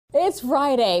It's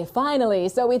Friday, finally,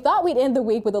 so we thought we'd end the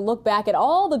week with a look back at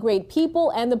all the great people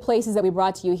and the places that we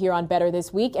brought to you here on Better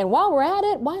This Week. And while we're at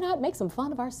it, why not make some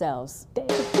fun of ourselves?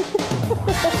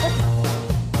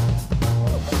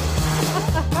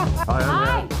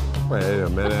 Hi. Wait a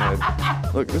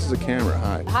minute. Look, this is a camera.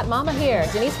 Hi. Hot Mama here,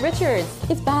 Denise Richards.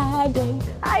 It's Bag Day.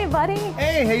 Hi, buddy.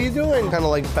 Hey, how you doing? Kind of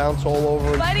like bounce all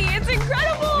over. Buddy, it's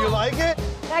incredible. You like it?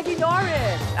 Maggie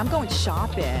Norris. I'm going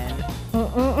shopping.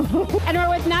 And we're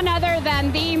with none other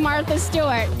than the Martha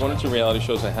Stewart. One or two reality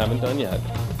shows I haven't done yet.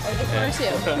 One or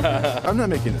two. I'm not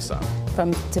making this up.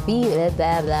 From to be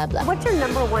blah, blah, blah. What's your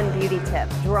 #1 beauty tip?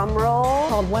 Drum roll.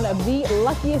 Called one of the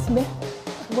luckiest men.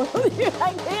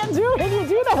 I can't do it. You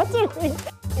do that to me.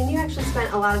 And you actually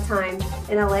spent a lot of time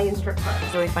in LA in strip clubs.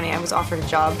 It's really funny. I was offered a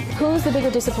job. Who's the bigger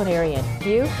disciplinarian,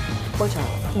 you or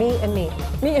Charlie? Me and me.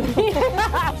 Me and me.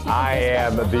 I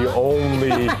am the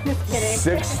only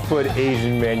 6-foot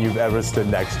Asian man you've ever stood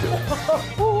next to.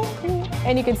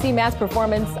 And you can see Matt's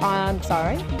performance on,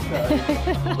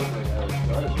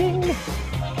 Ding.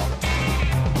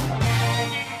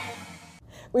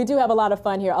 We do have a lot of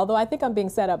fun here, although I think I'm being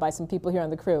set up by some people here on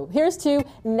the crew. Here's to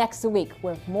next week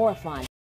with more fun.